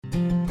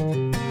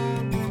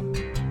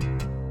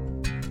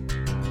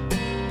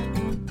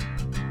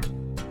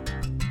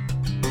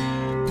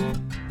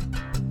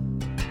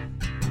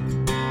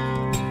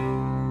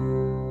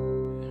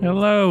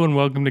Hello and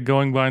welcome to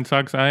Going Blind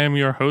Sucks. I am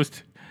your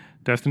host,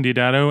 Dustin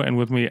Diodato, and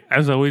with me,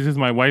 as always, is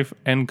my wife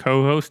and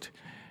co-host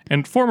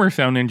and former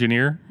sound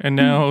engineer and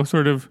now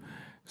sort of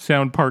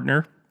sound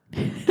partner,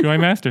 Joy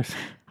Masters.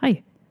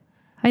 Hi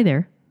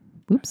there.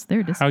 Oops,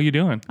 there it is. How you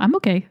doing? I'm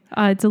okay.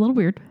 It's a little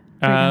weird.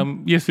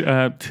 Yes,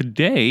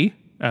 today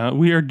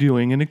we are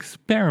doing an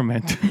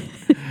experiment,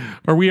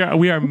 or we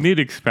are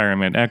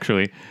mid-experiment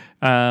actually.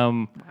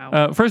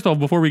 First of all,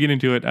 before we get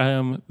into it,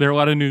 there are a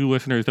lot of new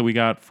listeners that we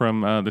got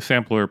from the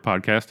Sampler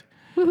podcast.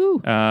 Woohoo!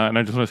 And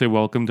I just want to say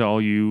welcome to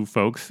all you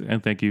folks,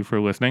 and thank you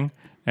for listening,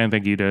 and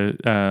thank you to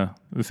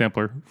the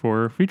Sampler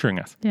for featuring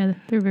us. Yeah,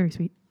 they're very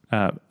sweet.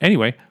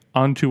 Anyway,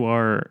 on to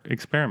our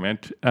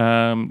experiment.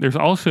 There's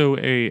also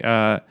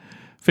a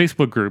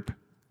Facebook group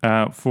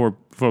for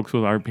folks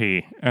with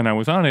RP, and I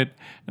was on it,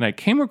 and I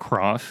came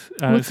across...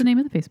 What's the name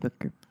of the Facebook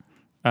group?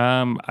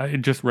 I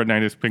just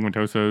Retinitis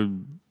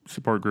Pigmentosa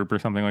support group or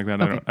something like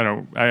that. Okay.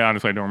 I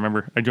honestly don't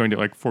remember. I joined it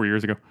like 4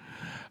 years ago.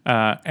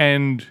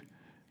 And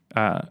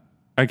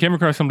I came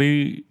across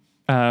somebody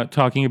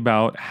talking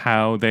about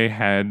how they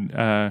had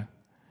found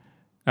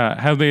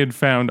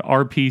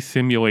RP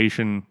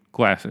simulation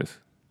glasses.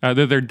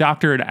 That their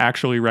doctor had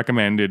actually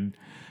recommended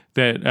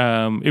that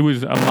it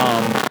was a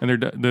mom,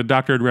 and the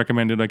doctor had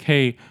recommended like,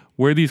 hey,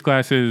 wear these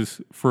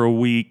glasses for a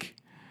week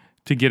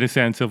to get a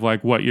sense of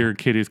like what your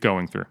kid is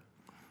going through.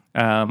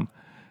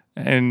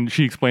 And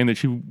she explained that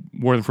she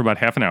wore them for about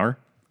half an hour,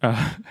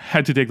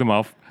 had to take them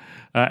off,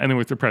 and then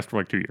was depressed for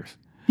like 2 years.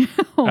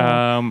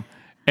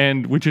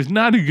 And which is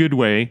not a good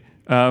way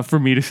for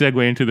me to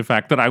segue into the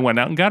fact that I went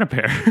out and got a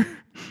pair.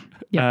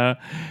 Yep.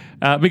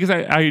 Because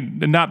I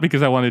not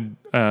because I wanted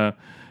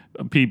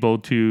people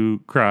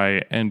to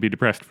cry and be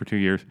depressed for 2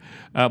 years,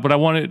 but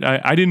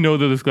I didn't know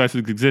that those glasses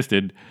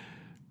existed.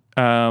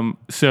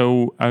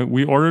 So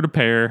we ordered a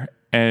pair,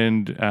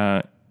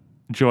 and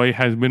Joy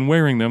has been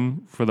wearing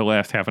them for the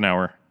last half an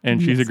hour,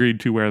 and she's agreed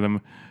to wear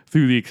them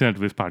through the extent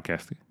of this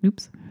podcast.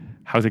 Oops.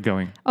 How's it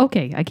going?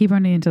 Okay, I keep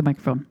running into the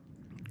microphone.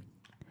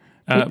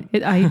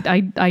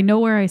 I know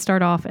where I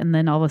start off, and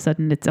then all of a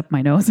sudden it's up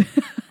my nose.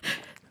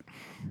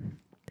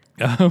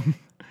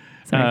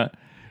 Sorry.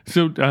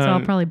 So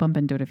I'll probably bump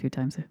into it a few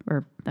times,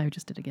 or I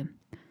just did again.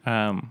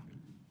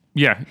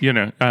 Yeah,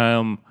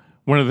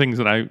 one of the things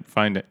that I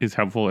find is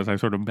helpful is I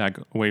sort of back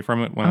away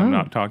from it when I'm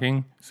not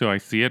talking, so I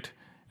see it,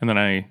 and then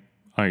I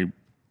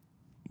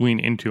lean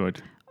into it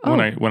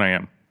when I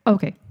am.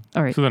 Okay,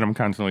 all right. So that I'm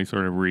constantly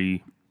sort of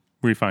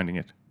refining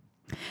it.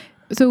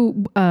 So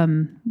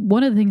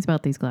one of the things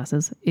about these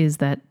glasses is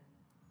that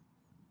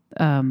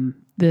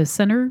the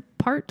center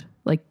part,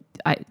 like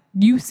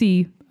you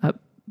see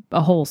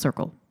a whole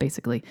circle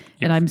basically,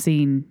 and I'm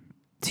seeing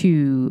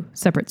two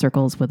separate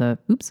circles with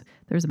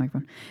there's a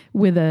microphone,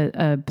 with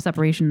a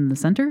separation in the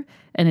center,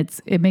 and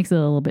it makes it a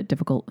little bit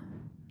difficult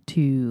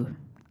to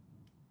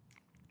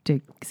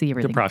see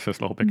everything. To process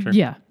the whole picture.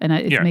 Yeah, and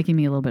it's making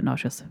me a little bit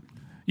nauseous.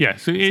 Yeah,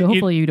 so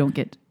hopefully you don't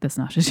get this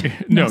nauseous.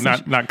 No,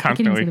 not constantly. I can't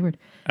even say the word.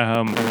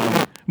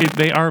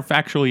 They are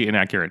factually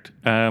inaccurate.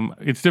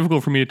 It's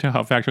difficult for me to tell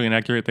how factually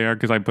inaccurate they are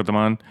because I put them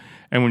on,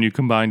 and when you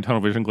combine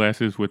tunnel vision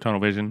glasses with tunnel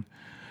vision,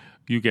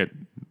 you get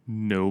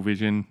no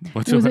vision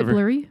whatsoever. Was it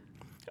blurry?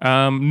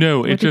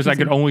 No, it's just I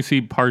could only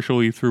see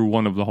partially through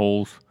one of the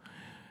holes,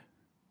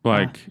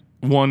 like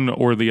one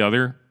or the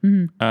other.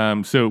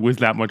 Mm-hmm. So it was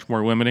that much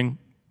more limiting.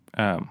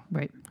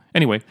 Right.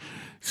 Anyway,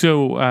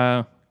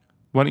 so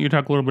why don't you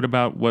talk a little bit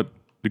about what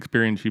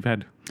experience you've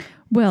had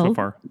so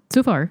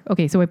far?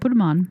 Okay, so I put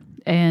them on,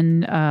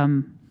 and I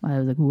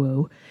was like,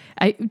 whoa.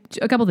 A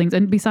couple things,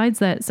 and besides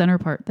that center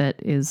part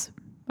that is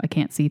I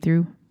can't see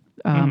through,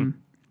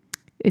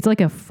 it's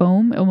like a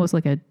foam, almost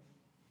like a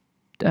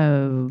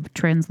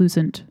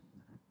translucent,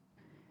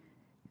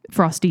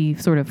 frosty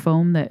sort of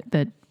foam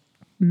that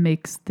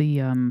makes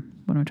the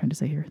what am I trying to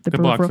say here? That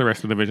blocks the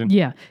rest of the vision.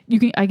 Yeah,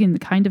 I can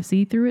kind of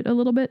see through it a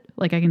little bit.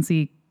 Like I can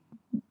see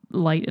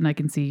light, and I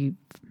can see.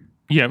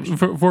 Yeah,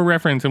 for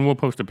reference, and we'll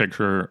post a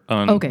picture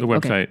on the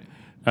website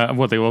of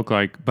what they look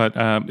like. But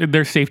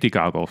they're safety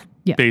goggles.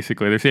 Yeah.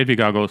 Basically, they're safety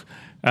goggles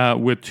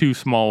with two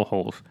small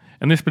holes.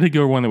 And this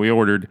particular one that we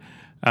ordered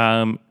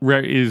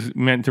is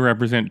meant to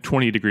represent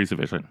 20 degrees of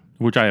vision,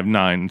 which I have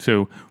 9.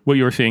 So what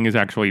you're seeing is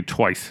actually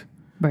twice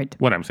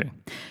what I'm seeing.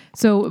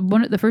 So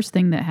the first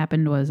thing that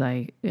happened was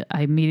I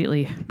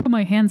immediately put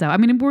my hands out. I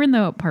mean, we're in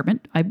the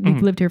apartment.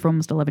 We've lived here for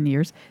almost 11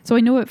 years, so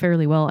I know it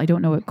fairly well. I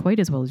don't know it quite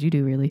as well as you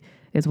do, really,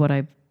 is what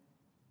I've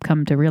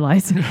come to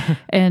realize.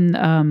 And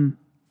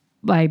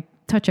I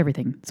touch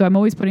everything. So I'm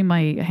always putting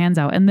my hands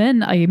out. And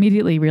then I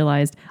immediately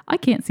realized I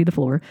can't see the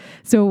floor.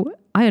 So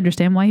I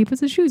understand why he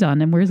puts his shoes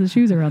on and wears his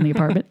shoes around the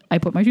apartment. I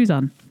put my shoes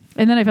on.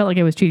 And then I felt like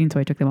I was cheating, so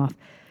I took them off.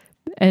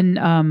 And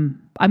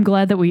I'm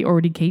glad that we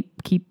already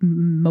keep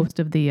most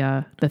of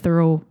the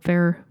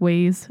thoroughfare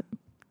ways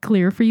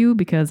clear for you,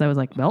 because I was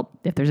like, well,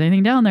 if there's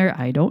anything down there,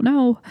 I don't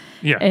know.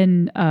 Yeah.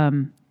 And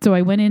so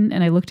I went in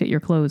and I looked at your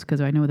clothes, because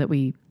I know that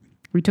we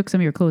took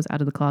some of your clothes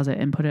out of the closet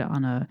and put it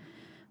on a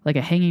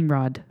hanging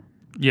rod.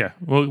 Yeah.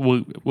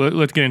 Well,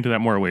 let's get into that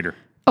more later.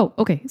 Oh,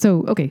 okay.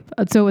 So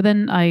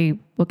then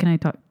what can I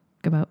talk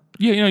about?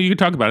 Yeah, you can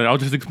talk about it. I'll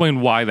just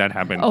explain why that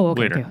happened Oh,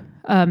 okay. later.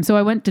 Okay. So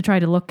I went to try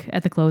to look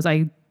at the clothes.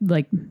 I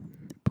like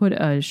put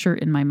a shirt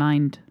in my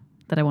mind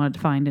that I wanted to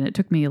find, and it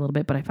took me a little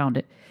bit, but I found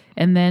it.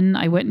 And then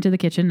I went into the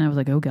kitchen, and I was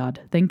like, "Oh God,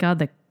 thank God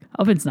the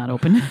oven's not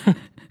open."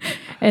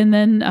 And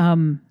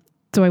then,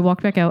 so I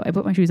walked back out. I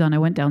put my shoes on. I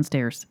went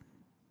downstairs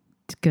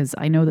because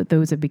I know that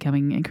those are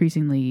becoming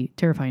increasingly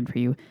terrifying for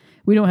you.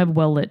 We don't have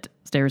well lit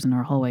stairs in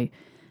our hallway.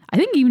 I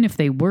think even if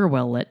they were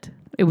well lit,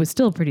 it was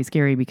still pretty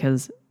scary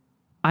because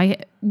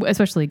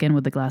especially again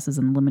with the glasses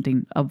and the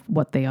limiting of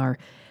what they are,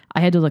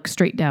 I had to look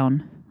straight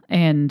down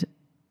and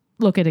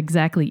look at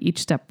exactly each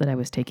step that I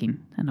was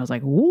taking. And I was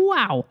like,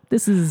 wow,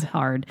 this is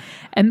hard.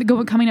 And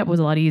coming up was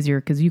a lot easier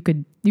because you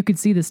could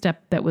see the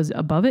step that was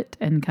above it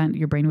and kind of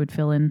your brain would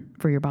fill in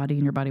for your body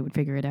and your body would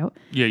figure it out.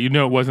 Yeah,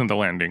 it wasn't the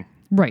landing.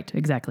 Right,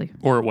 exactly.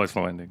 Or it was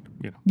the landing.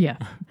 Yeah.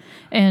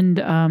 And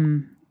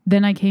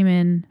then I came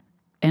in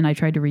and I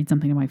tried to read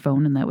something on my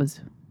phone, and that was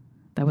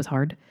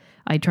hard.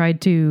 I tried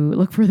to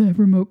look for the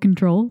remote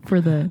control for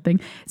the thing.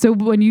 So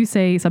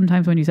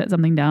sometimes when you set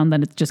something down,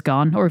 then it's just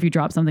gone. Or if you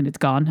drop something, it's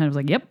gone. And I was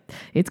like, yep,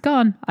 it's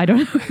gone. I don't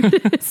know where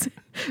it is.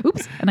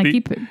 Oops. And I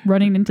keep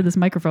running into this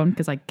microphone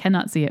because I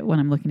cannot see it when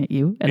I'm looking at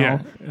you at all.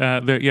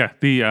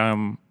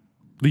 The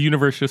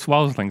universe just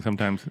swallows things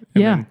sometimes.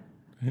 And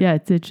Yeah,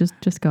 it's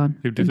just gone.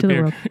 They into the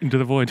disappear world. into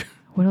the void.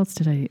 What else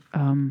did I...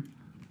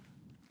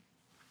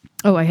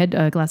 I had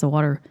a glass of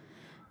water,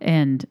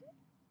 and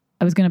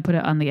I was going to put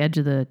it on the edge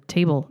of the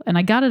table, and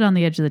I got it on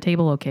the edge of the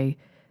table, okay,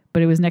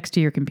 but it was next to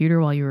your computer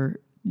while you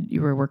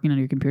were working on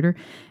your computer,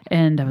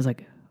 and I was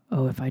like,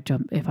 oh, if I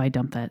dump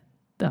that,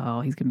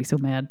 oh, he's going to be so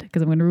mad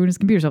because I'm going to ruin his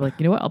computer. So I'm like,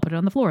 you know what? I'll put it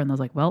on the floor. And I was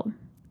like, well,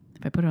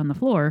 if I put it on the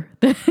floor,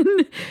 then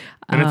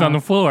it's on the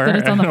floor. Then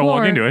it's on the floor. I'll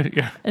walk into it.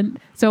 Yeah. And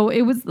so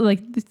it was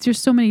like there's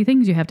just so many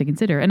things you have to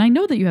consider, and I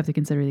know that you have to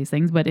consider these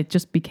things, but it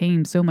just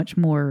became so much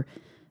more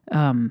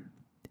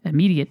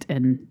immediate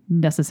and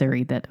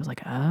necessary that I was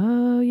like,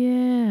 oh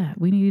yeah,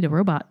 we need a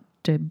robot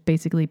to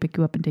basically pick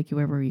you up and take you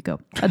wherever you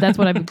go. That's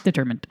what I've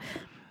determined.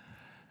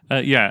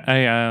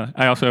 I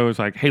also was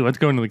like, hey, let's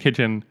go into the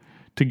kitchen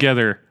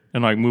together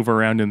and like move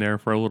around in there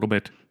for a little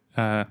bit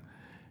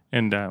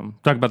and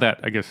talk about that.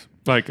 I guess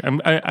like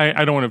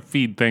I don't want to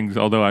feed things,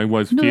 although I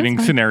was feeding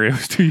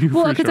scenarios to you.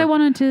 Well, because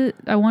sure.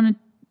 I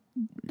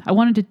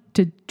wanted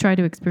to try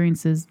to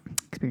experience the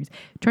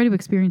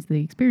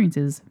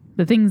experiences,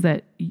 the things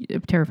that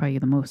terrify you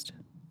the most.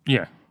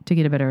 Yeah. To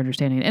get a better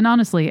understanding. And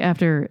honestly,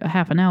 after a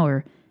half an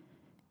hour,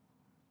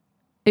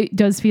 it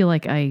does feel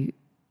like I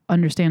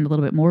understand a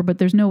little bit more, but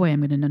there's no way I'm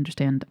going to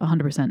understand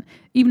 100%.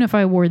 Even if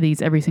I wore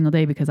these every single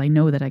day, because I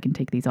know that I can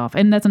take these off.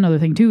 And that's another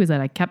thing too, is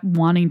that I kept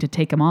wanting to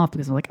take them off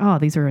because I'm like, oh,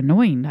 these are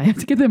annoying. I have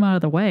to get them out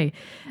of the way.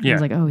 And I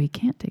was like, oh, he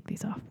can't take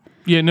these off.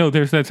 Yeah, no,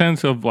 there's that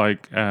sense of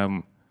like,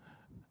 I'm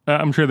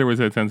sure there was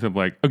that sense of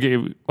like, okay,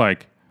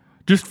 like,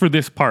 just for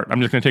this part, I'm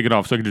just going to take it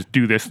off so I can just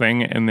do this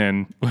thing and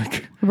then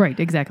like... Right,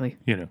 exactly.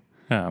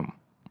 And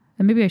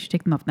maybe I should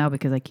take them off now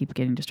because I keep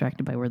getting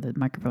distracted by where the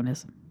microphone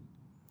is.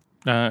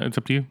 It's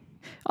up to you.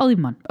 I'll leave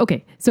them on.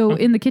 Okay, so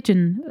in the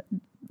kitchen,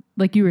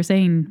 like you were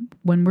saying,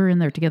 when we're in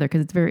there together,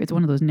 because it's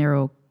one of those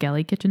narrow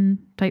galley kitchen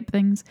type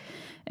things,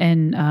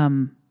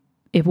 and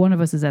if one of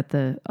us is at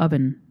the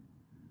oven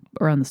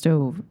or on the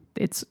stove,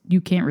 you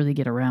can't really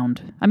get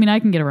around. I mean, I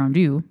can get around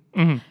you,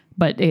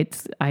 but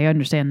I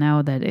understand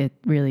now that it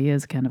really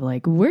is kind of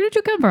like, where did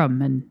you come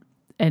from?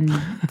 And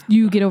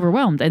you get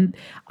overwhelmed. And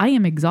I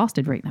am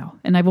exhausted right now,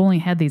 and I've only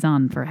had these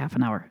on for half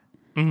an hour.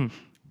 Mm-hmm.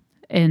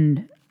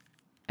 And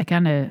I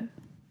kind of,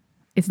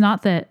 it's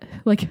not that,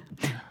 like,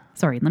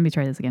 sorry, let me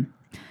try this again.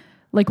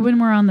 Like when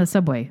we're on the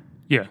subway.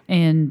 Yeah.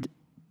 And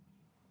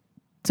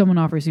someone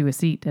offers you a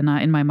seat, and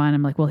in my mind,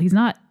 I'm like, well, he's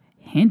not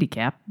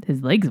handicapped.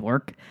 His legs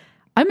work.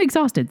 I'm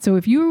exhausted. So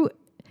if you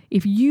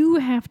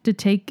have to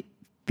take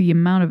the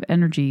amount of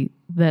energy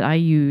that I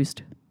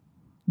used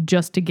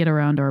just to get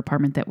around our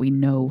apartment that we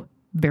know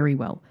very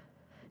well,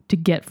 to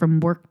get from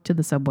work to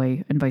the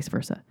subway and vice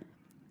versa,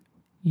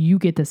 you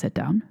get to sit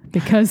down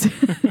because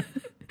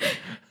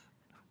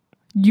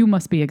you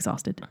must be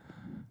exhausted.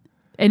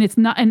 And it's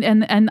not,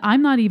 and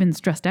I'm not even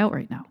stressed out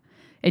right now.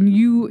 And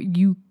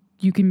you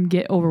can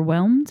get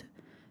overwhelmed.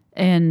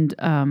 And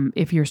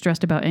if you're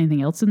stressed about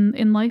anything else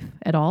in life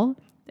at all,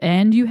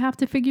 and you have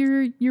to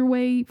figure your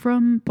way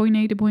from point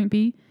A to point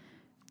B,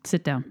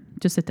 sit down.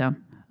 Just sit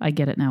down. I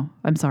get it now.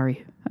 I'm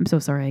sorry. I'm so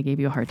sorry I gave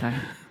you a hard time.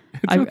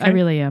 Okay. I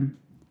really am.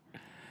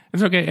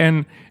 It's okay.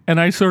 And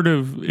I sort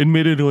of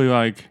admittedly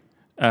like,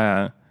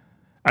 I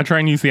try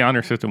and use the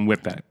honor system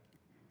with that.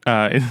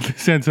 In the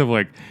sense of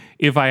like,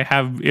 if I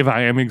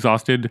am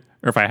exhausted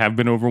or if I have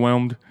been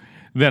overwhelmed,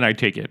 then I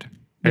take it.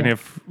 Yeah. And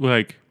if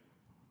like,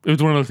 it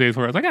was one of those days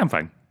where I was like, I'm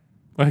fine.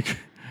 Like,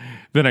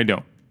 then I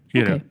don't,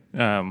 you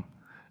know?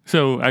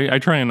 So I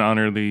try and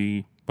honor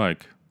the,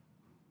 like,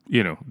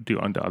 do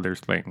unto others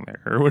thing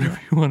there or whatever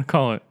you want to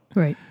call it.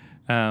 Right.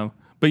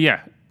 But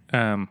yeah,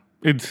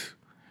 it's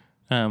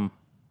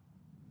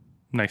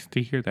nice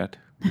to hear that.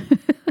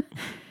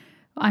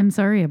 I'm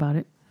sorry about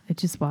it. It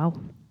just, wow.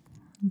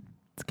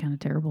 It's kind of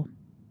terrible.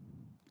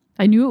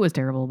 I knew it was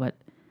terrible, but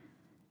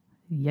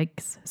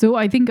yikes. So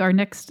I think our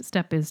next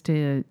step is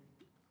to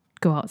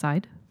go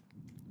outside.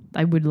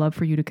 I would love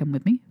for you to come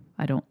with me.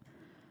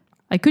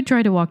 I could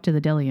try to walk to the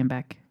deli and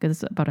back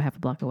because it's about a half a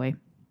block away.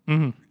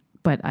 Mm-hmm.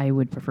 But I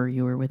would prefer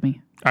you were with me.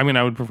 I mean,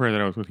 I would prefer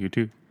that I was with you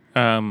too.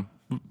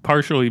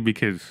 Partially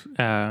because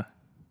I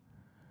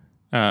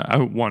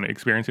want to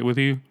experience it with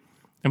you,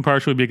 and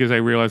partially because I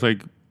realized,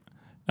 like,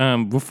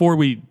 before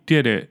we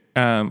did it,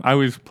 I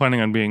was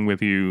planning on being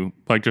with you,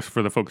 like, just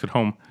for the folks at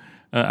home.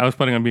 I was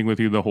planning on being with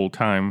you the whole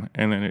time,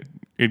 and then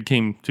it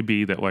came to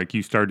be that, like,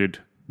 you started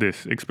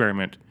this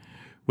experiment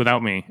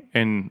without me.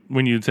 And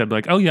when you said,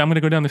 like, oh yeah, I'm going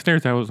to go down the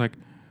stairs, I was like,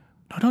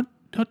 no,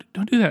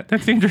 don't do that.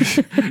 That's dangerous.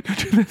 Don't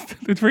do that.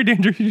 That's very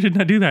dangerous. You should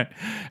not do that.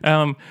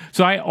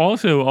 So I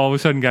also all of a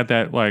sudden got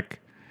that, like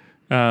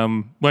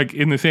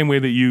in the same way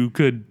that you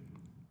could,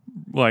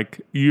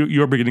 like,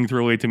 you're beginning to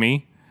relate to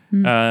me.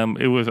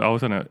 It was all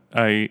of a sudden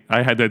I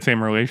had that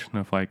same relation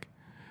of, like,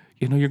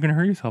 you're going to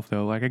hurt yourself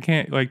though. Like, I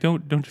can't, like,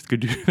 don't just go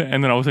do that.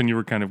 And then all of a sudden you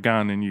were kind of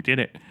gone and you did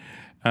it.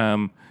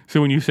 So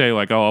when you say,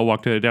 like, oh, I'll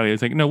walk to the deli,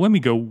 it's like, no, let me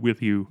go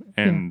with you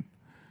and,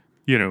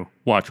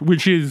 watch,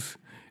 which is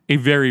a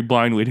very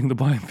blind leading the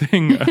blind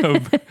thing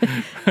of,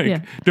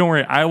 like, don't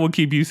worry, I will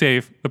keep you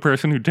safe, the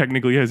person who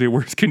technically has a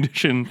worse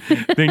condition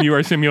than you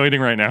are simulating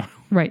right now.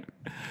 Right.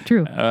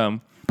 True.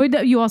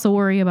 But you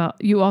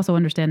also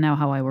understand now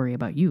how I worry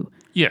about you.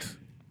 Yes.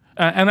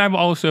 And I've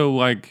also,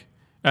 like,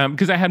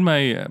 because I had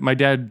my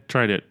dad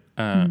tried it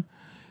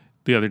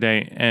the other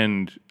day,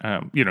 and,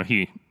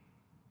 he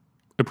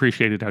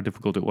appreciated how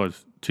difficult it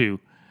was too.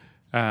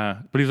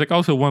 But he's like,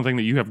 also one thing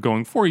that you have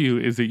going for you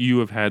is that you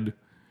have had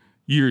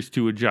years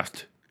to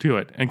adjust to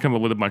it and come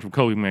up with a bunch of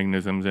coping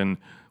mechanisms and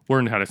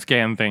learn how to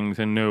scan things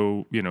and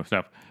know,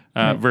 stuff.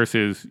 Right.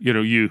 Versus,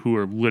 you who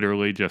are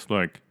literally just,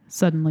 like,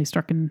 suddenly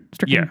stricken.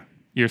 Yeah.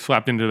 You're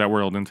slapped into that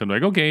world and said,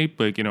 like, okay,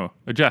 but,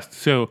 adjust.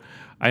 So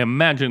I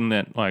imagine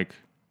that, like,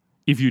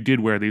 if you did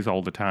wear these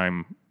all the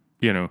time,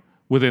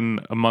 within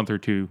a month or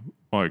two,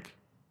 like,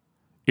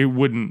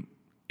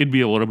 it'd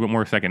be a little bit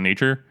more second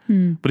nature,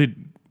 but it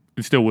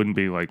still wouldn't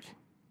be, like,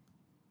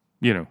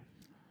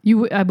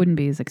 I wouldn't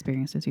be as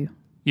experienced as you.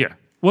 Yeah.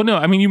 Well, no,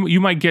 I mean,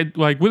 you might get,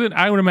 like,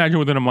 I would imagine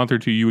within a month or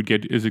two, you would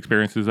get as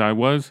experienced as I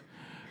was.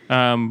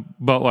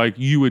 But, like,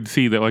 you would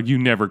see that, like, you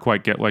never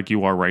quite get, like,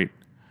 you are right.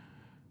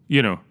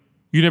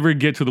 You never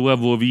get to the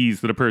level of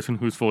ease that a person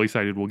who's fully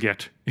sighted will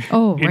get.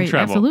 Oh, in right.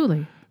 travel.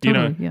 Absolutely.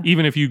 Totally, yeah.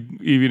 Even if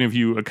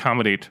you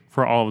accommodate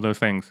for all of those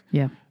things,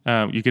 yeah,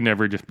 you can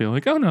never just be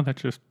like, oh no,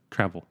 that's just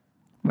travel.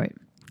 Right.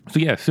 So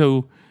yeah,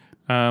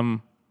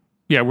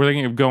 we're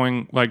thinking of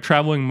going, like,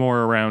 traveling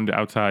more around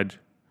outside,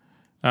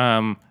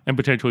 and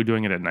potentially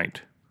doing it at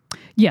night.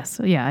 Yes,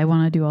 yeah, I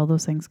want to do all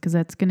those things because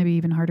that's going to be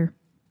even harder.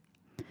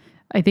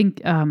 I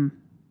think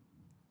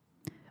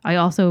I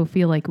also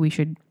feel like we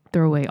should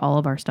throw away all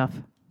of our stuff.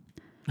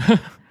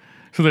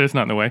 So that it's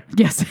not in the way.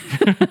 Yes.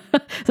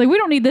 It's like, we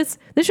don't need this.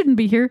 This shouldn't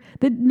be here.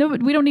 No,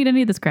 we don't need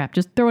any of this crap.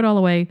 Just throw it all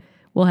away.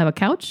 We'll have a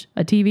couch,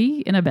 a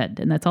TV, and a bed,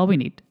 and that's all we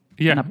need.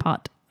 Yeah. And a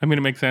pot. I mean,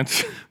 it makes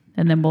sense.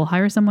 And then we'll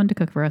hire someone to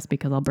cook for us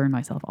because I'll burn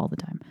myself all the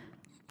time.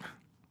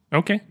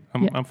 Okay.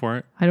 I'm for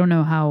it. I don't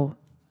know how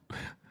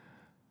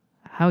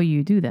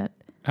you do that.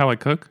 How I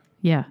cook?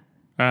 Yeah.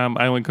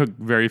 I only cook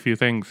very few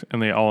things, and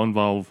they all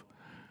involve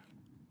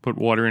put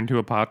water into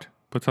a pot,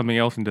 put something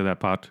else into that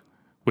pot,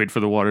 wait for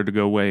the water to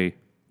go away.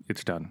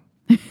 It's done.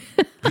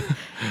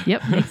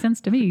 Yep, makes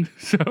sense to me.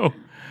 So, because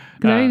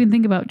I didn't even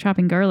think about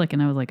chopping garlic,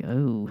 and I was like,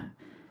 oh,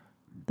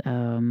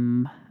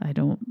 I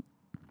don't.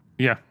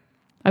 Yeah.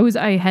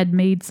 I had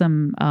made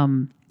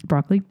some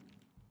broccoli.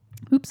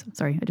 Oops,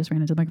 sorry, I just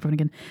ran into the microphone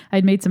again. I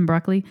had made some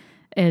broccoli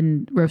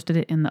and roasted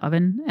it in the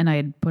oven, and I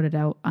had put it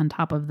out on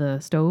top of the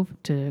stove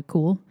to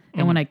cool.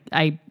 And when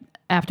I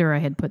after I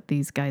had put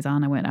these guys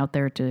on, I went out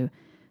there to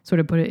sort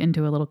of put it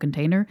into a little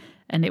container,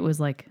 and it was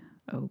like,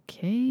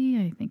 okay,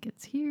 I think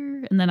it's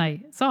here. And then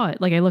I saw it,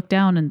 like, I looked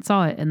down and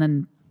saw it, and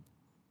then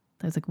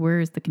I was like,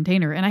 where is the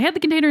container? And I had the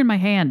container in my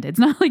hand. It's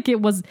not like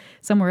it was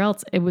somewhere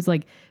else. It was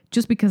like,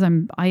 just because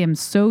I am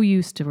so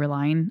used to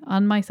relying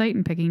on my sight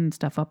and picking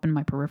stuff up in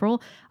my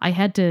peripheral, I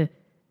had to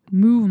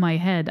move my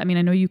head. I mean,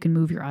 I know you can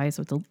move your eyes,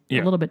 so it's a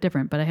little bit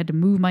different, but I had to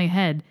move my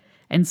head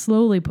and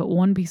slowly put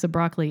one piece of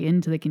broccoli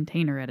into the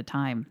container at a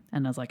time.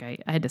 And I was like, I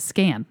had to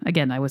scan.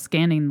 Again, I was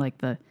scanning, like,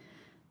 the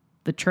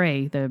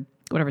tray, the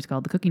whatever it's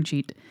called, the cooking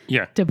sheet,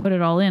 to put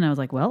it all in. I was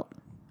like, well,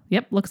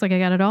 yep, looks like I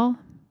got it all.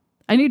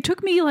 And it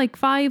took me like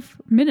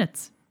 5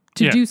 minutes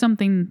to do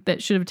something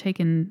that should have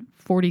taken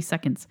 40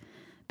 seconds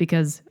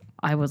because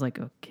I was like,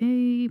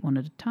 okay, one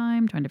at a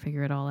time, trying to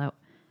figure it all out.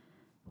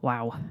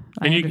 Wow.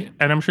 And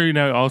I'm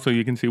sure also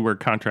you can see where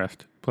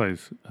contrast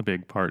plays a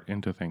big part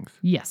into things.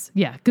 Yes.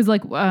 Yeah. Because,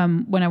 like,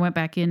 when I went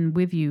back in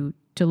with you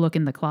to look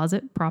in the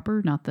closet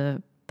proper, not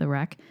the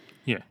rack,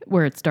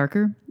 where it's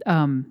darker,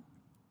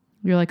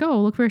 you're like,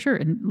 oh, look for a shirt.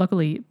 And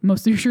luckily,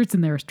 most of your shirts in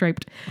there are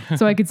striped.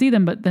 So I could see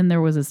them. But then there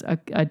was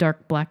a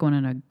dark black one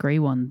and a gray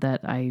one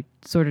that I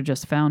sort of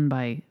just found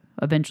by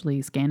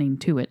eventually scanning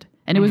to it.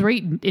 And it was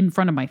right in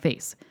front of my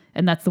face.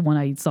 And that's the one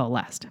I saw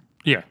last.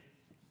 Yeah.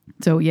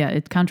 So yeah,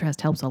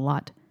 contrast helps a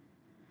lot.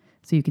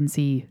 So you can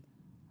see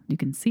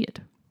it.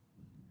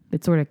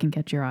 It sort of can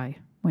catch your eye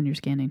when you're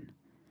scanning.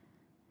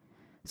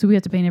 So we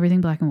have to paint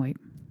everything black and white.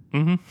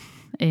 Mm-hmm.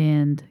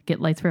 And get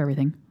lights for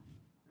everything.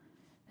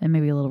 And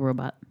maybe a little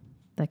robot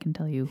that can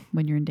tell you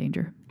when you're in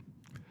danger.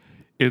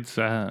 It's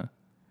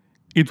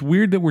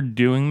weird that we're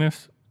doing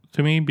this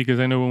to me, because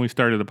I know when we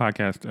started the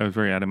podcast, I was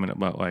very adamant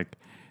about like,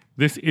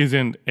 this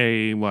isn't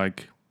a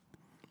like,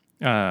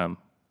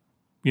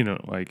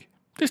 like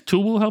this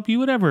tool will help you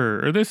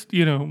whatever, or this,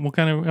 will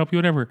kind of help you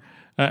whatever.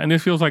 And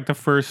this feels like the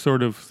first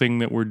sort of thing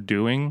that we're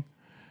doing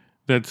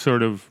that's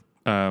sort of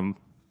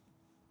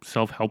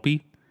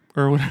self-helpy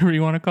or whatever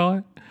you want to call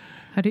it.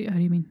 How do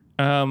you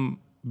mean?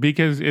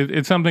 Because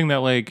it's something that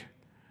like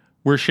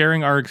we're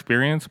sharing our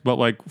experience, but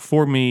like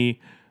for me,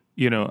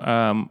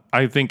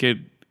 I think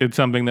it's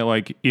something that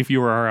like if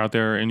you are out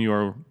there and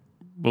you're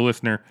a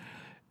listener,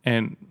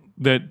 and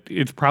that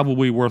it's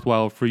probably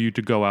worthwhile for you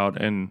to go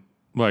out and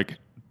like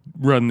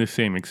run the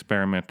same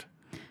experiment.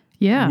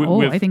 Yeah,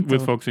 I think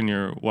with so. folks in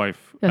your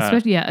life,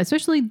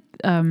 especially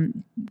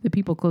the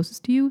people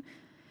closest to you.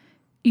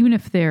 Even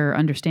if they're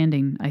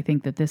understanding, I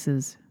think that this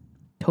is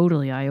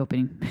totally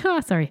eye-opening.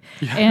 Sorry,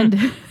 yeah.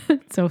 And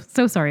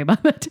so sorry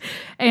about that.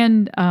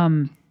 And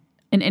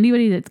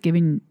anybody that's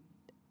giving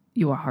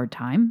you a hard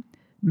time,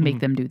 make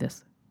them do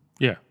this.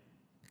 Yeah,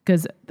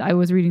 because I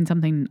was reading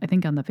something, I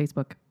think on the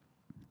Facebook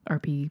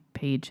RP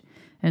page,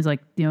 and it's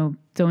like, so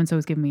and so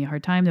is giving me a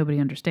hard time. Nobody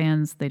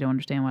understands. They don't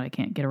understand why I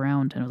can't get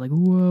around. And I was like,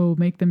 whoa,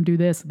 make them do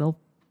this. They'll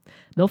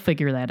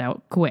figure that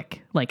out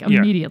quick, like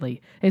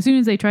immediately. Yeah. As soon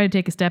as they try to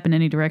take a step in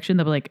any direction,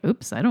 they'll be like,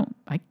 oops, I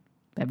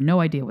have no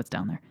idea what's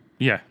down there.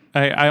 Yeah.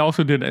 I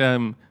also did,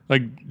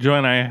 like Joy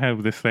and I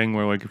have this thing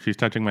where like if she's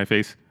touching my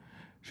face,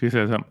 she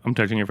says, I'm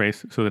touching your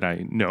face so that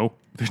I know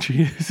that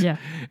she is. Yeah.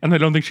 And I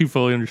don't think she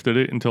fully understood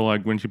it until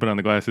like when she put on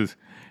the glasses,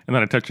 and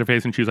then I touched her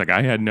face and she was like,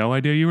 I had no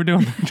idea you were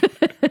doing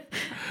that.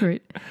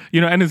 Right.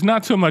 And it's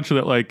not so much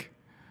that like,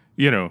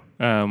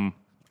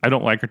 I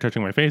don't like her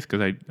touching my face,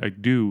 because I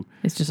do.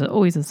 It's just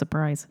always a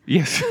surprise.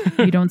 Yes.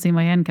 You don't see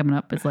my hand coming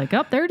up. It's like,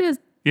 oh, there it is.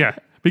 Yeah.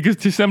 Because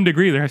to some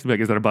degree there has to be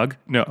like, is that a bug?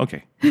 No.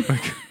 Okay.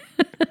 Like,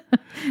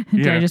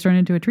 Did I just run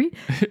into a tree?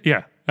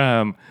 Yeah.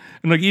 And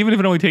like, even if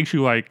it only takes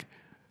you like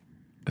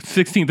a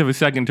 16th of a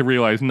second to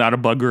realize not a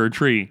bug or a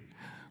tree,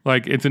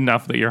 like it's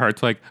enough that your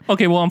heart's like,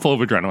 okay, well, I'm full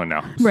of adrenaline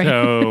now. Right.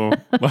 So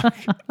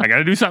like, I got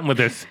to do something with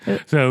this.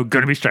 So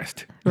going to be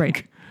stressed.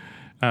 Right.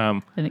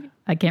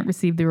 I can't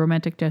receive the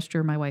romantic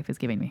gesture my wife is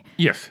giving me.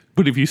 Yes.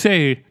 But if you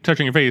say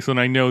touching your face, then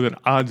I know that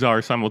odds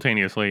are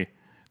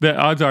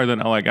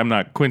that like I'm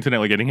not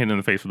coincidentally getting hit in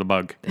the face with a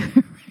bug.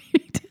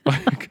 Right.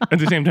 Like, at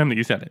the same time that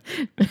you said it.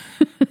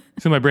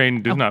 So my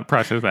brain does not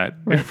process that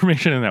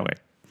information in that way.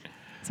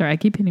 Sorry, I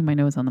keep hitting my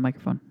nose on the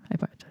microphone. I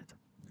apologize.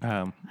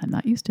 I'm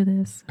not used to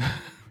this.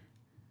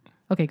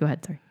 Okay, go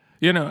ahead. Sorry.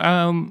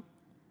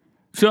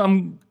 So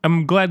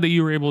I'm glad that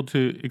you were able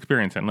to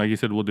experience it. And like you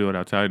said, we'll do it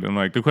outside. And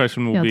like the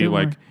question will be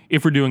like,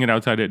 if we're doing it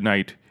outside at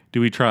night,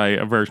 do we try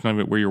a version of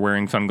it where you're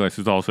wearing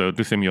sunglasses also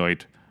to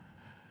simulate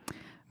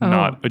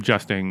not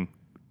adjusting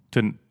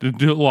to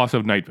the loss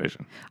of night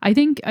vision? I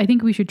think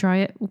we should try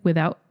it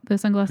without the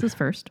sunglasses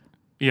first.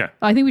 Yeah.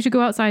 I think we should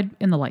go outside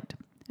in the light.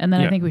 And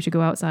then I think we should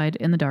go outside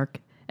in the dark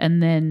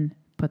and then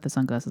put the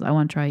sunglasses. I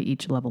want to try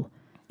each level.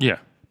 Yeah.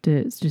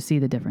 To see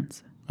the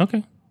difference.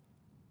 Okay.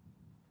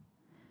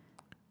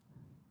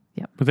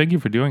 Yeah. Well, thank you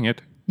for doing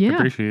it. Yeah. I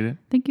appreciate it.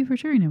 Thank you for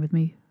sharing it with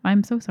me.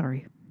 I'm so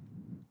sorry.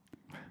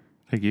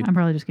 Thank you. I'm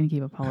probably just going to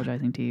keep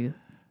apologizing to you.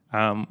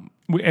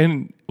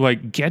 And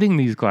like getting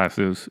these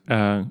glasses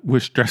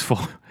was stressful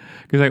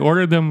because I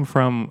ordered them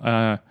from,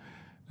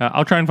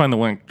 I'll try and find the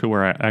link to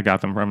where I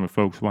got them from if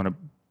folks want to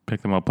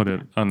pick them up, put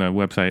it on the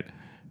website,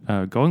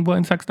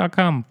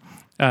 goingblindsex.com.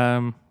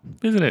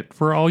 Visit it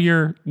for all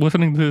your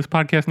listening to this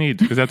podcast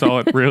needs, because that's all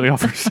it really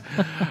offers.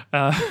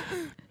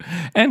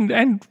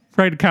 And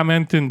write a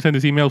comment and send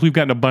us emails. We've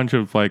gotten a bunch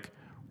of like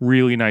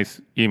really nice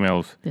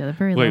emails they're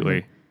very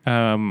lately.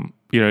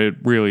 It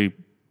really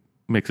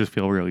makes us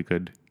feel really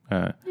good.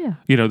 That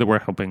we're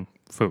helping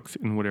folks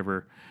in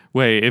whatever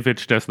way. If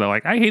it's just that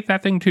like, I hate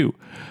that thing too.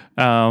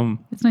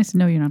 It's nice to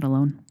know you're not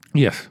alone.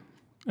 Yes.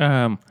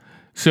 I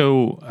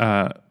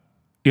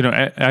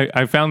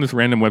found this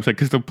random website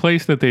because the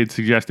place that they had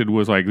suggested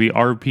was like the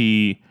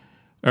RP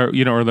or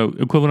the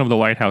equivalent of the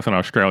Lighthouse in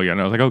Australia. And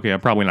I was like, okay,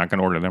 I'm probably not going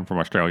to order them from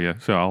Australia.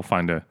 So I'll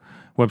find a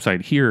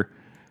website here.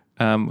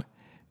 And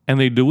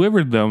they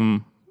delivered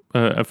them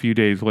a few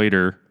days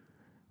later.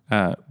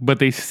 But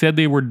they said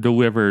they were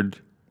delivered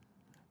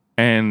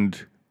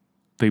and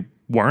they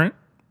weren't.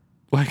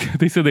 Like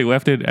they said they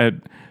left it at,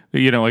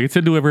 like it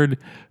said delivered,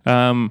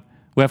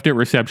 left at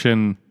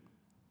reception,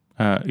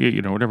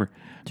 whatever.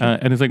 Sure.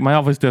 And it's like, my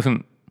office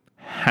doesn't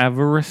have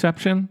a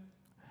reception.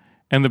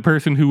 And the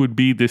person who would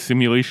be the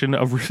simulation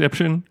of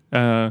reception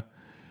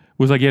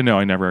was like, yeah, no,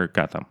 I never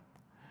got them.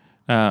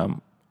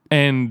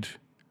 And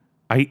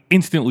I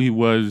instantly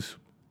was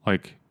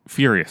like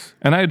furious.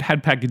 And I had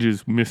had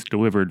packages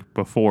misdelivered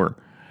before.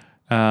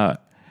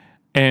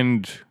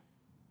 And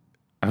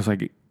I was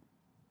like,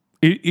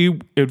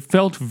 it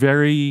felt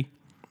very,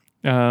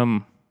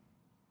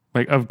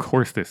 like, of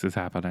course this is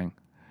happening.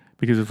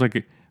 Because it's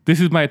like, this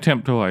is my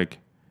attempt to, like,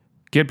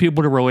 get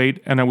people to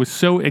relate. And I was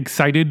so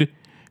excited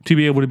to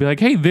be able to be like,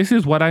 hey, this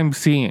is what I'm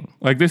seeing.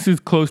 Like, this is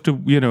close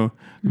to, you know,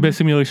 the best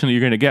simulation that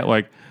you're going to get.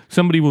 Like,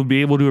 somebody will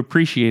be able to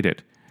appreciate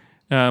it.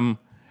 And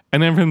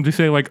then for them to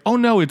say, like, oh,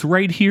 no, it's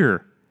right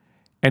here,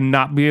 and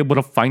not be able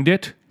to find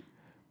it.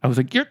 I was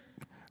like, are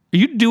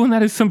you doing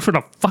that as some sort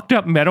of fucked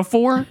up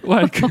metaphor?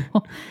 Like,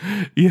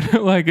 you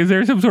know, like, is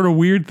there some sort of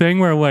weird thing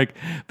where, like,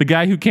 the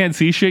guy who can't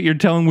see shit you're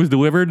telling was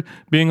delivered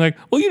being like,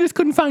 well, you just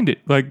couldn't find it.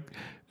 Like,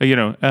 you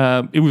know,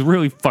 it was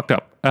really fucked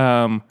up.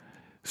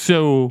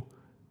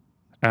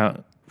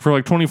 For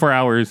like 24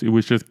 hours, it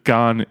was just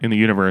gone in the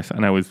universe,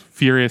 and I was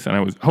furious, and I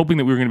was hoping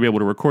that we were going to be able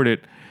to record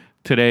it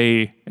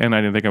today, and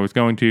I didn't think I was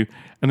going to.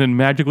 And then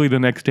magically the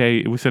next day,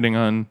 it was sitting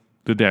on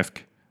the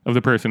desk of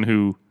the person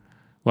who,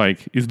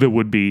 like, is the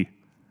would-be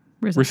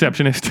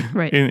receptionist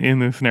right. in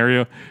the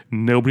scenario.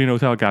 Nobody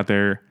knows how it got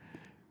there.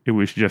 It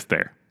was just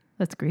there.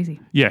 That's crazy.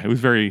 Yeah, it was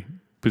very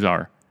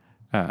bizarre.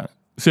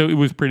 So it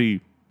was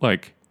pretty,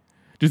 like,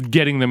 just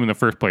getting them in the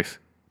first place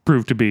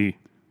proved to be,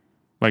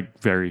 like,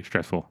 very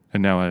stressful.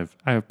 And now I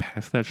have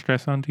passed that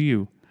stress on to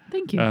you.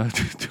 Thank you.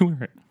 To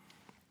wear it.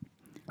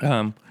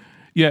 Want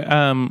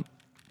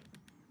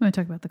to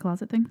talk about the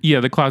closet thing? Yeah,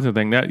 the closet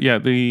thing.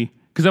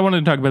 Because I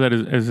wanted to talk about that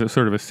as a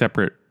sort of a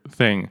separate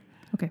thing.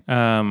 Okay.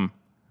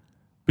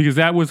 Because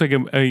that was like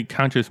a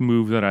conscious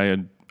move that I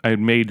had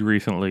made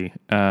recently.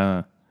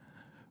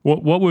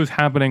 What was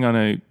happening on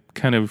a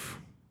kind of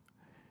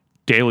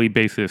daily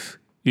basis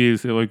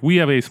is that, like, we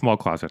have a small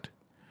closet.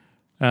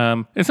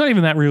 It's not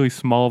even that really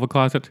small of a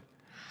closet.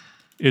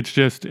 It's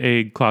just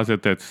a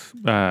closet that's,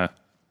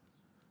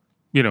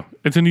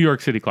 it's a New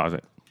York City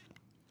closet.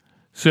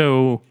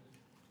 So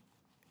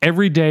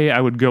every day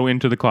I would go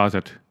into the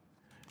closet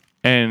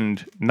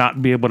and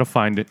not be able to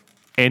find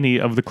any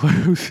of the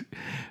clothes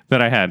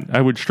that I had.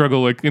 I would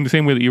struggle, like, in the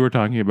same way that you were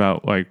talking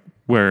about, like,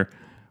 where,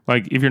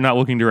 like, if you're not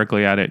looking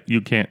directly at it,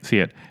 you can't see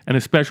it. And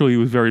especially it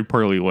was very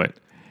poorly lit.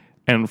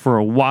 And for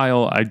a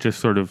while, I just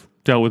sort of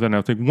dealt with it. And I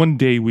was like, one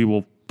day we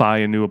will buy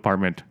a new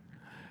apartment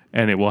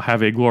and it will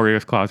have a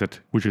glorious closet,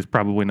 which is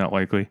probably not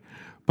likely.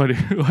 But,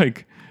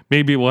 like,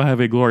 maybe it will have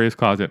a glorious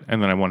closet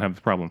and then I won't have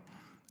this problem.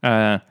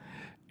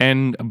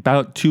 And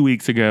about 2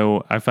 weeks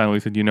ago, I finally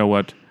said, you know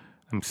what?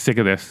 I'm sick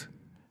of this.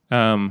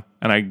 And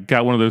I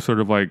got one of those sort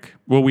of, like,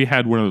 well, we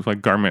had one of those,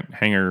 like, garment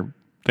hanger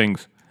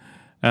things.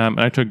 And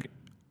I took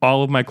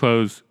all of my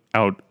clothes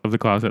out of the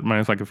closet,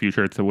 minus, like, a few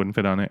shirts that wouldn't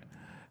fit on it,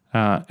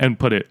 and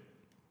put it,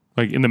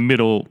 like, in the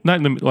middle, not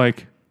in the,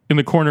 like, in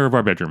the corner of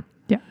our bedroom.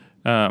 Yeah.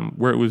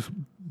 Where it was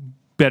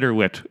better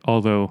lit,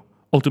 although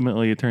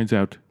ultimately it turns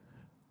out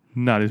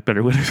not as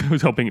better lit as I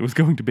was hoping it was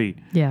going to be.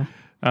 Yeah.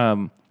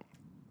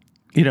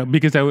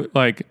 Because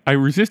I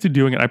resisted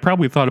doing it. I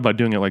probably thought about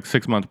doing it like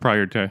 6 months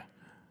prior to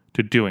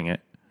doing it.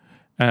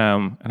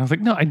 And I was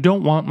like, no, I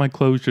don't want my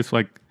clothes just,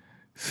 like,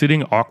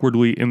 sitting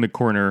awkwardly in the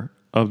corner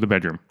of the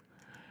bedroom.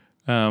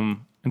 And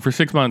for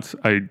 6 months,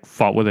 I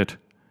fought with it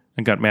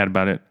and got mad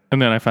about it.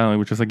 And then I finally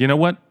was just like, you know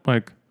what?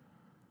 Like,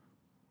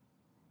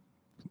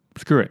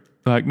 screw it.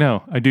 Like,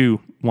 no, I do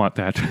want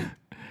that.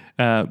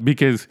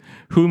 Because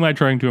who am I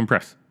trying to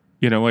impress?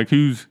 Like,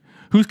 who's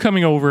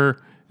coming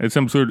over as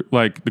some sort of,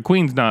 like, the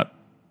queen's not,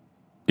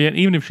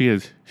 even if she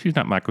is, she's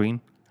not my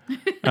queen.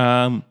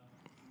 Or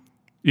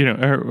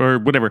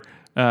whatever,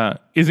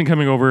 isn't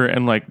coming over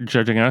and, like,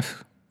 judging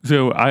us.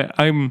 So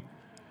I'm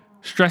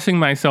stressing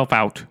myself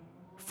out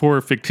for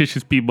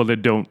fictitious people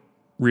that don't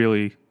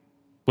really,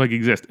 like,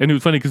 exist. And it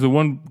was funny because the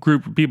one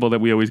group of people that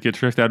we always get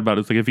stressed out about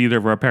is, like, if either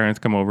of our parents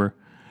come over,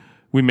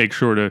 we make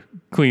sure to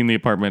clean the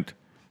apartment.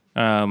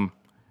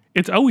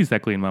 It's always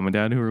that clean, Mom and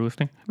Dad, who are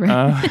listening.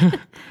 Right.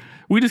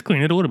 We just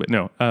clean it a little bit.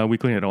 No, we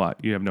clean it a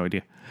lot. You have no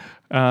idea.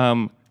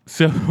 And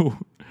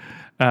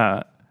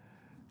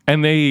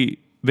they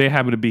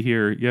happened to be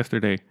here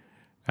yesterday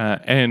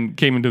and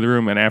came into the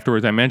room. And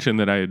afterwards, I mentioned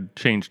that I had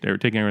changed or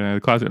taken everything out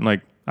of the closet. And,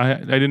 like, I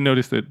didn't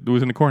notice that it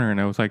was in the corner.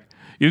 And I was like,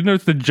 you didn't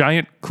notice the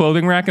giant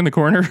clothing rack in the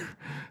corner?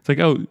 It's like,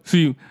 oh,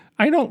 so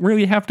I don't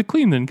really have to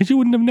clean then because you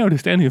wouldn't have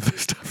noticed any of the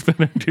stuff that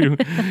I do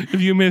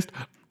if you missed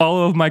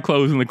all of my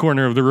clothes in the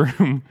corner of the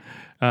room,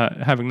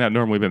 having not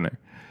normally been there.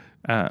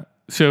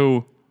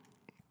 So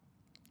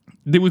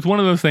it was one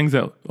of those things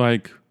that,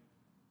 like,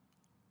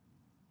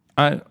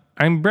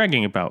 I'm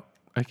bragging about,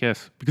 I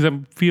guess, because I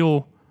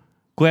feel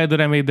glad that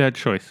I made that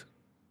choice,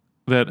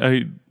 that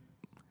I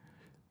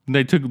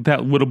took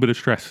that little bit of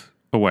stress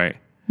away.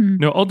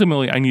 No,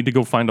 ultimately, I need to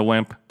go find a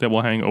lamp that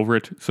will hang over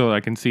it so that I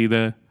can see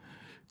the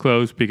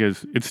clothes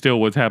because it's still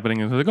what's happening.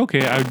 And I was like,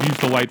 okay, I would use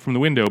the light from the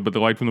window, but the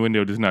light from the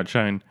window does not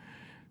shine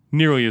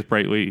nearly as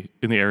brightly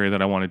in the area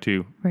that I wanted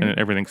to, right. And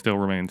everything still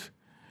remains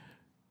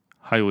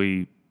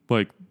highly,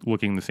 like,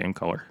 looking the same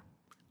color.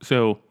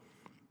 So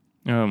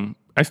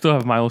I still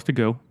have miles to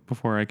go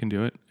before I can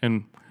do it.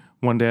 And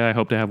one day I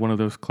hope to have one of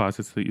those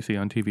closets that you see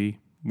on TV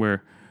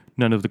where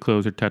none of the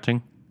clothes are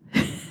touching.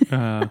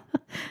 One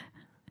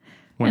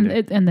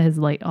day. And there's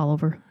light all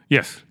over.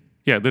 Yes.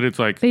 Yeah, that it's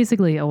like,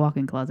 Basically, a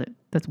walk-in closet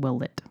that's well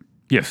lit.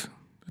 yes,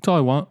 that's all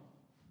I want.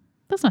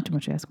 That's not too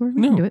much to ask for.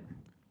 We No. can do it.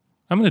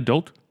 I'm an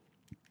adult.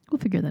 We'll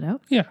figure that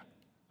out. Yeah.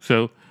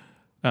 So,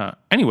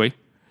 anyway,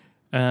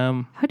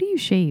 How do you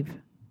shave?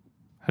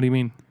 how do you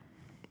mean?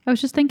 I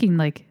was just thinking,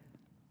 like,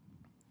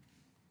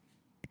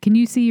 can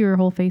you see your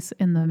whole face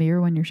in the mirror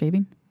when you're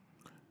shaving?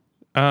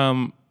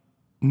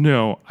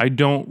 No, I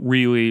don't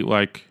really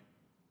like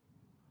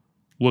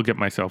look at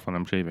myself when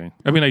I'm shaving.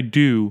 I mean, I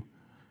do.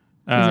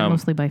 Is it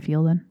mostly by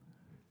feel then?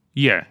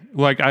 Yeah,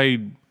 like I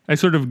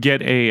sort of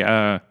get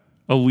a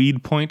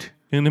lead point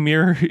in the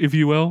mirror, if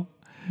you will,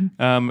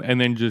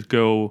 and then just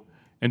go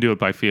and do it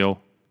by feel,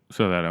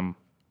 so that I'm,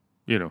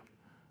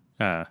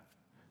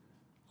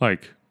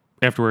 like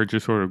afterward,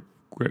 just sort of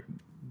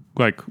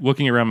like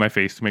looking around my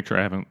face to make sure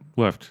I haven't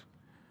left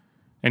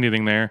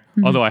anything there.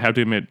 Although I have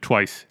to admit,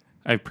 twice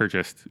I've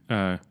purchased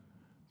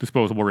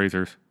disposable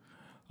razors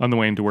on the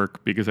way into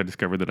work because I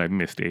discovered that I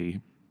missed A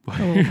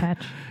little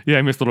patch. yeah,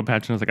 I missed a little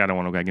patch, and I was like, I don't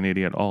want to look like an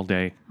idiot all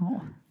day.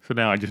 Oh. So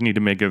now I just need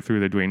to make it through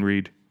the Dwayne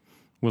Reed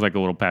with like a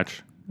little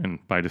patch and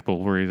buy a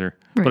disposable razor.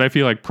 Right. But I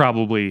feel like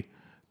probably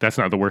that's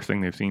not the worst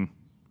thing they've seen.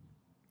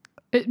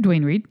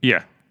 Dwayne Reed?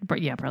 Yeah.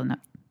 But yeah, probably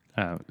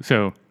not.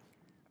 So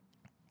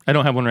I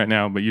don't have one right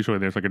now, but usually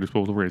there's like a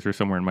disposable razor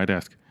somewhere in my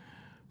desk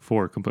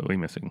for completely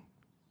missing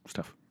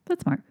stuff.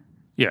 That's smart.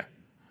 Yeah.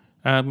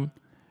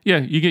 Yeah,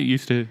 you get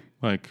used to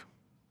like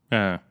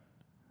that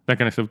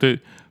kind of stuff.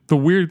 The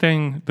weird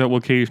thing that will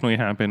occasionally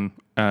happen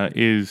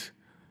is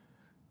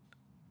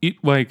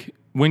like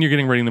when you're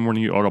getting ready in the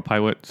morning, you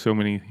autopilot so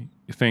many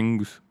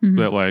things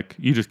that like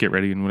you just get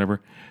ready and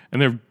whatever.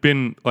 And there've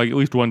been like at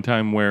least one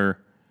time where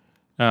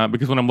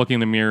because when I'm looking in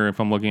the mirror, if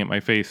I'm looking at my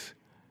face,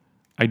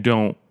 I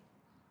don't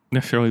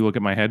necessarily look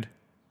at my head.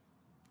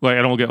 Like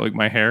I don't look at like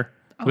my hair.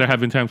 Oh. There have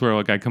been times where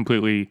like I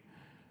completely,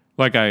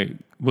 like I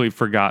really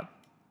forgot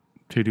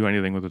to do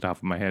anything with the top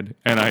of my head,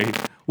 and I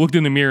looked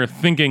in the mirror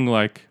thinking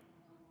like,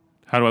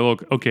 how do I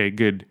look? Okay,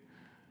 good.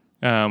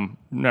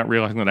 Not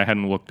realizing that I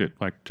hadn't looked at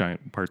like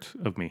giant parts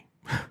of me.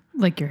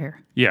 Like your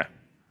hair. Yeah.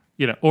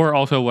 Or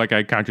also like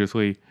I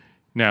consciously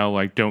now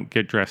like don't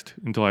get dressed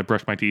until I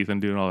brush my teeth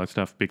and do all that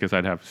stuff because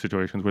I'd have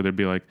situations where there'd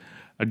be like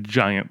a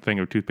giant thing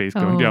of toothpaste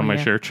going down my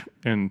shirt,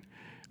 and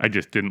I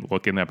just didn't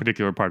look in that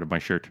particular part of my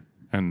shirt,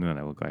 and then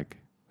I look like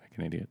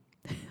an idiot.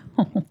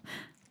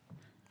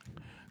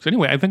 So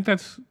anyway, I think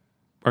that's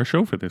our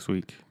show for this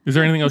week. Is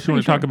there anything else you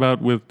want to talk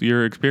about with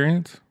your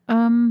experience?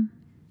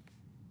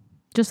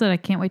 Just that I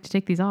can't wait to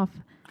take these off.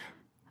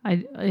 I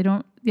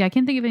can't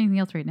think of anything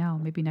else right now.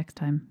 Maybe next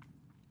time.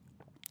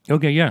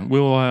 Okay, yeah.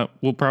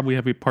 We'll probably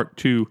have a part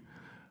 2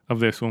 of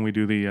this when we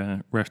do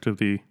the rest of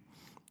the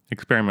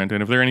experiment.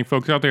 And if there are any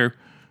folks out there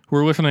who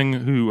are listening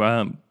who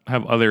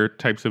have other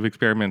types of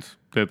experiments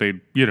that they'd,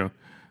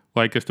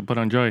 like us to put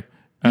on Joy,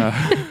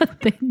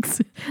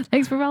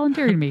 Thanks for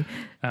volunteering me.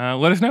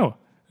 let us know.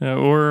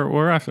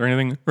 Or us, or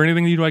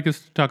anything you'd like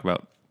us to talk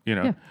about.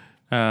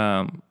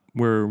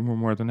 We're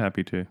more than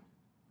happy to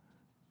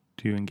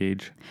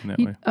engage in that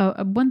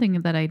way. One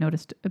thing that I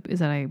noticed is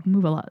that I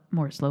move a lot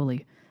more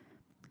slowly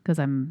because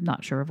I'm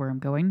not sure of where I'm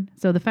going.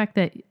 So the fact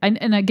that,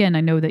 and again,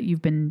 I know that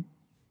you've been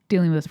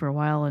dealing with this for a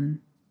while and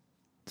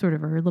sort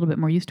of are a little bit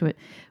more used to it,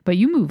 but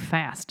you move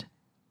fast.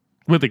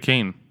 With the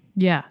cane.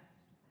 Yeah.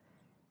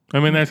 I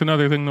mean, that's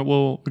another thing that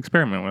we'll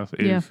experiment with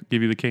is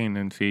give you the cane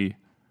and see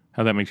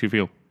how that makes you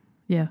feel.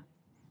 Yeah.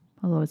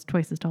 Although it's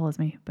twice as tall as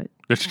me, but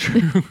that's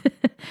true.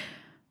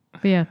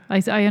 But yeah,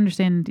 I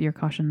understand your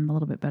caution a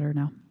little bit better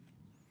now.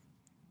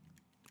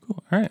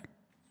 Cool. All right.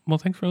 Well,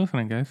 thanks for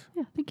listening, guys.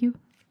 Yeah, thank you.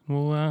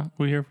 We'll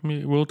hear from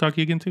you. We'll talk to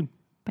you again soon.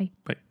 Bye.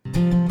 Bye.